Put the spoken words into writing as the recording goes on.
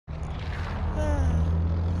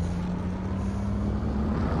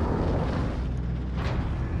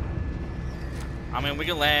I mean, we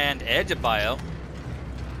can land edge of bio.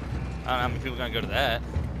 I don't know how many people are gonna go to that.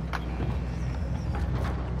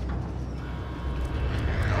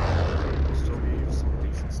 Still be some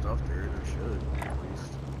decent stuff there. There should, at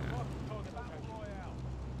least.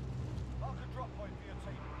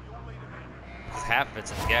 Half of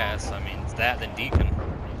it's in gas. I mean, it's that then Deacon.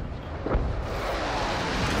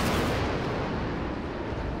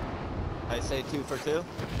 I say 2 for 2.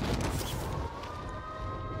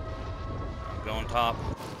 I'm going top.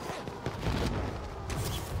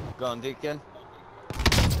 Going Deacon.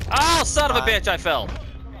 Oh, son of a bitch! I fell.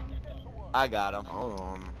 I got him. Hold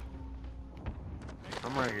on.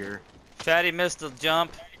 I'm right here. Fatty missed the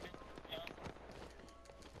jump.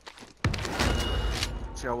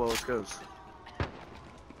 See how well this goes.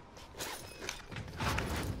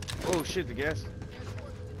 Oh shit, the gas.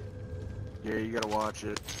 Yeah, you gotta watch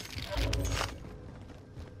it.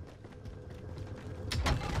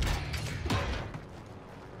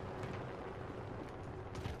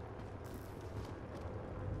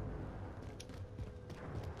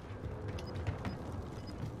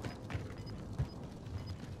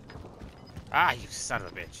 Ah, you son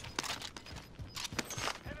of a bitch.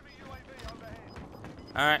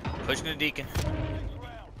 Alright, pushing the Deacon.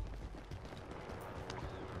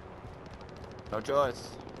 No choice.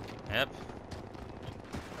 Yep.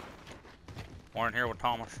 Warren here with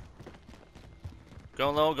Thomas.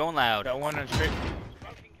 Going low, going loud. Got one on straight.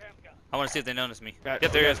 I want to see if they notice me. Got,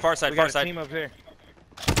 Yep, there he is. Far side, we far got a side. team up here.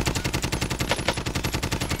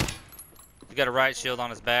 He's got a riot shield on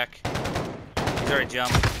his back. He's already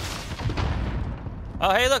jumped.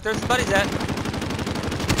 Oh, hey, look, there's his buddies at.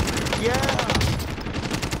 Yeah.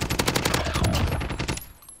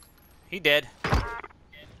 He dead.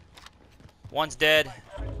 One's dead.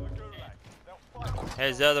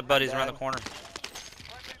 His other buddies around the corner.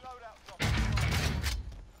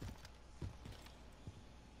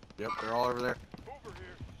 Yep, they're all over there.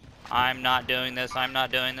 I'm not doing this. I'm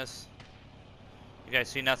not doing this. You guys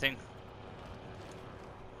see nothing?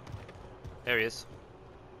 There he is.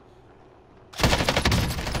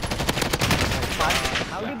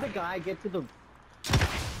 How did the guy get to the...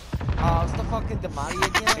 Oh, it's the fucking Damati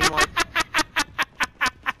again?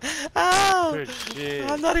 Oh, Good shit.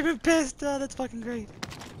 I'm not even pissed. Oh, that's fucking great.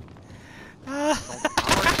 Oh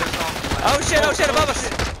shit, above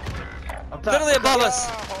us. Literally above us.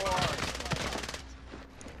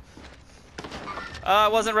 I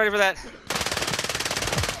wasn't ready for that.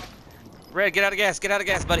 Red, get out of gas. Get out of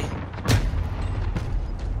gas, buddy.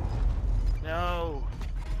 No.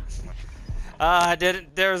 I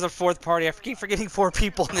didn't. There's a fourth party. I keep forgetting 4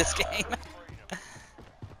 people in this game.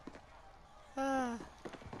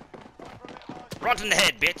 Rocked in the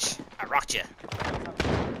head, bitch. I rocked you.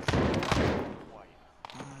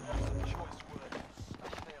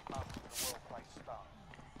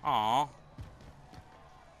 Aww.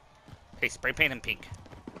 Hey, spray paint him pink.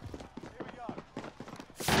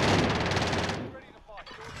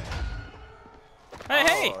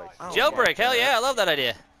 Hey, jailbreak. Hell yeah, I love that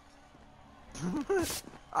idea.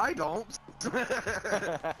 I don't.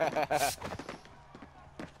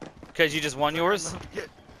 Because you just won yours?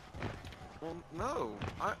 Well, no.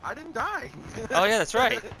 I didn't die. Oh yeah, that's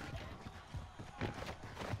right.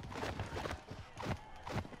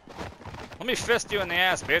 Let me fist you in the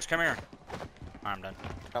ass, bitch. Come here. I'm done.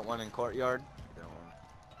 Got one in courtyard.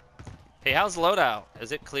 Hey, how's the loadout?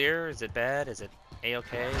 Is it clear? Is it bad? Is it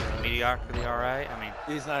A-okay? Is it mediocrity alright? I mean...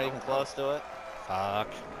 He's not even close to it. Fuck.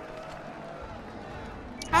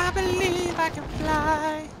 I believe I can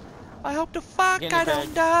fly. I hope the fuck I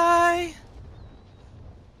don't die.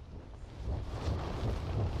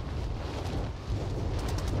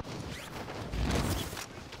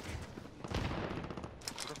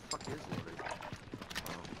 Where the fuck is it?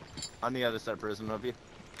 On the other side of prison of you.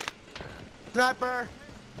 Sniper!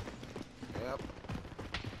 Yep.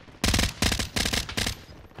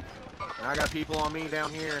 And I got people on me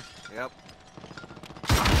down here. Yep.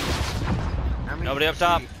 How many Nobody did up you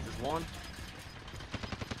top. see? Just one?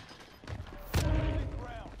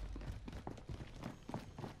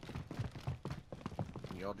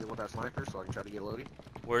 Can y'all deal with that sniper so I can try to get Lodi?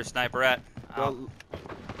 Where's Sniper at? Go.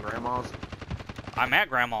 Grandma's? I'm at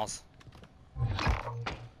Grandma's.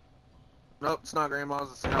 Nope, it's not Grandma's.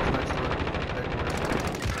 It's the house next to it.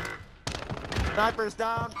 Sniper's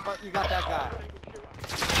down, but you got that guy.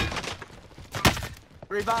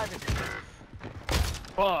 Reviving.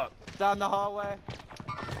 Fuck. Down the hallway.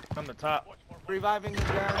 On the top. Reviving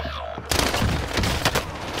again.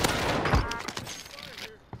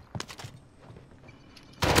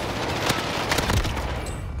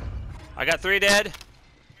 I got 3 dead.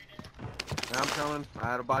 Yeah, I'm coming. I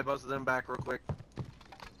had to buy both of them back real quick.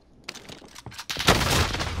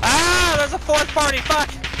 there's a fourth party. Fuck.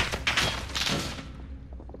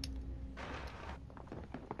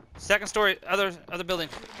 Second story, other building.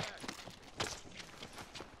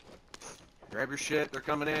 Grab your shit. They're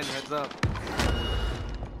coming in. Heads up.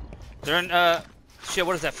 They're in shit.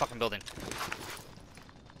 What is that fucking building?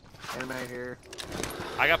 Anime here.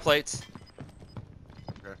 I got plates.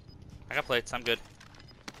 Okay. I got plates. I'm good.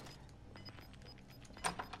 I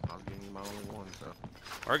was giving you my only one, so.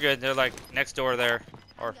 We're good. They're like next door there.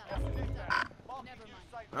 Or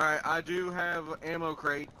Alright, I do have ammo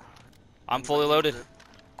crate. I'm fully loaded.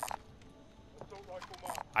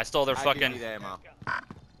 I stole their I fucking. give you the ammo.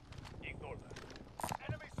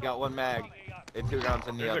 Got one mag. And 2 rounds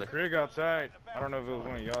in the There's other. a Krig outside. I don't know if it was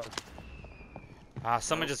one of y'all.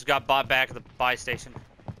 Someone just got bought back at the buy station.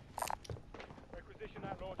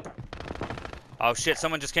 Oh shit!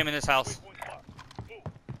 Someone just came in this house.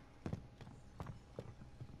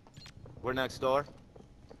 We're next door.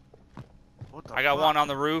 What the I got fuck? one on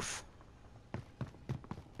the roof.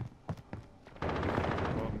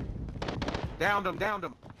 Downed him, downed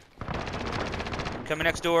him. Coming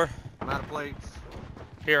next door. I'm out of plates.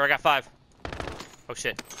 Here, I got 5. Oh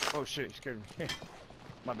shit! Oh shit, you scared me.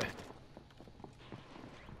 My bad.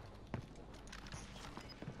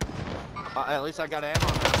 At least I got ammo now.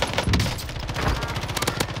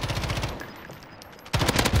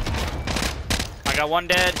 I got 1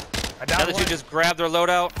 dead. I The downed other 2 one. just grabbed their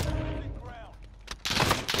loadout.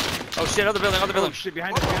 Oh shit! Other building. Other Oh building. shit,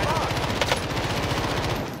 behind What us, the behind us. fuck?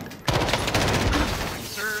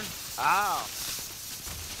 Sir. Ow.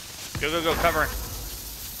 Go. Covering.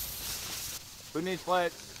 Who needs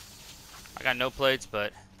plates? I got no plates,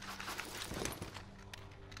 but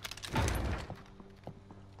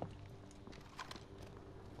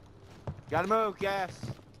Gotta move, gas.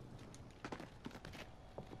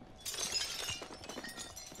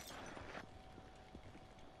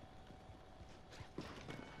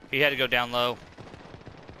 he had to go down low.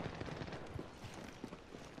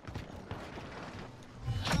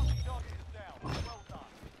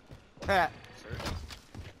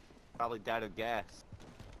 Probably died of gas.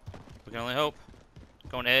 We can only hope.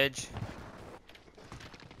 Going edge.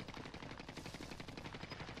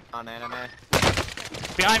 On anime.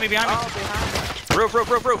 Behind me. Oh, behind me. Roof.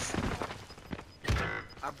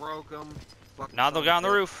 I broke him. Fucking Now they'll son go of on the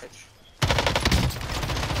a roof. bitch.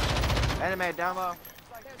 Anime down low.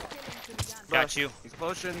 Got you. He's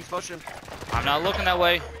pushing. I'm not looking that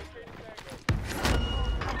way.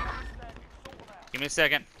 Give me a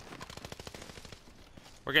second.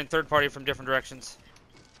 We're getting third party from different directions.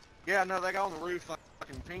 Yeah, no, that guy on the roof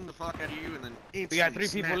fucking pinged the fuck out of you and then We got 3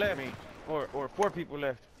 instantly people snapped left. me. Or 4 people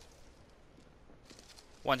left.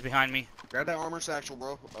 One's behind me. Grab that armor satchel,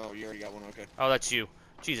 bro. Oh, you already got one, okay. Oh, that's you.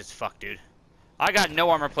 Jesus fuck, dude. I got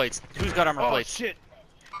no armor plates. Who's got armor Oh plates? shit.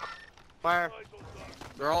 Fire.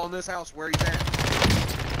 They're all in this house. Where he's at?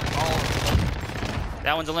 All of them.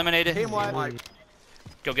 That one's eliminated. Team wipe.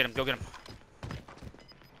 Go get him. Give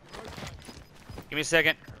me a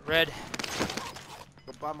second. Red.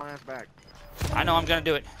 Go buy my ass back. I know I'm gonna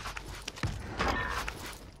do it.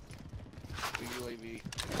 UAV.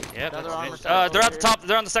 Yep. Another armor They're satchel at the here. top.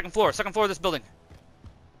 They're on the second floor. Second floor of this building.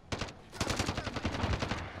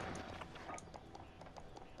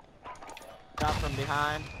 Shot from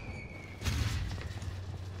behind.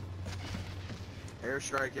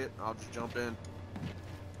 Airstrike it. I'll just jump in.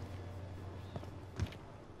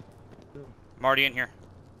 I'm already in here.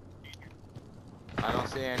 I don't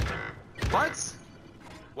see any. What?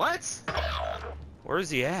 What? Where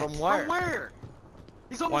is he at? From where? From where?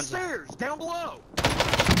 He's on One's- the stairs, down below.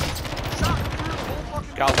 Shot him through the whole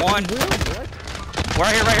fucking Got one.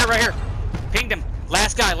 Right here. Pinged him.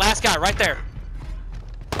 Last guy, right there.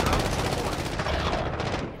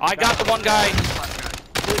 I got the one guy. 2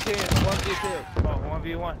 teams, 1v2. Oh,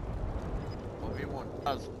 1v1.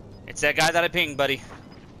 1v1. It's that guy that I pinged, buddy.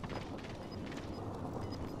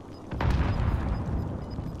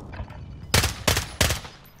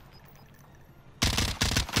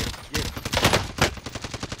 Get it.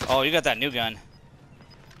 Oh, you got that new gun.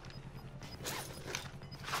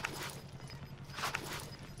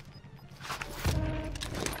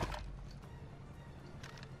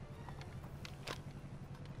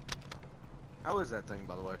 How is that thing,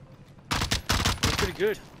 by the way? It's pretty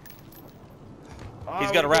good.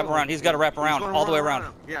 He's got to wrap around. He's got to wrap He's around gonna all the way run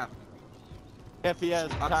around. Yeah. If he has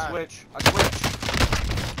I time. switch.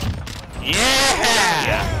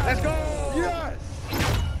 Yeah! Let's go! Yes!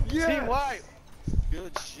 Yes! Team wipe.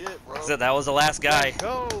 Good shit, bro. So that was the last guy.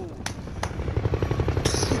 Go!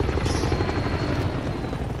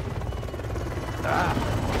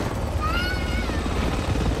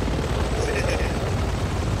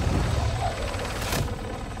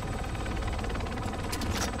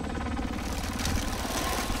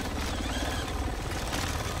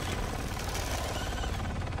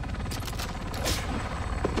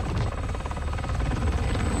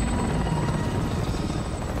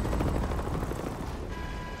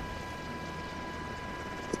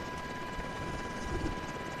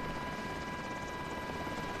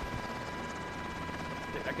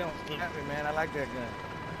 gun was slapping, man. I like that gun.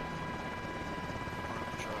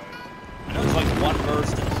 I know it's like one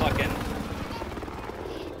burst to the fucking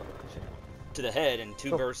to the head and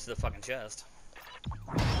two bursts to the fucking chest.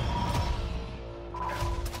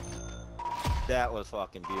 That was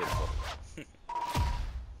fucking beautiful.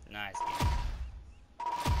 Nice game.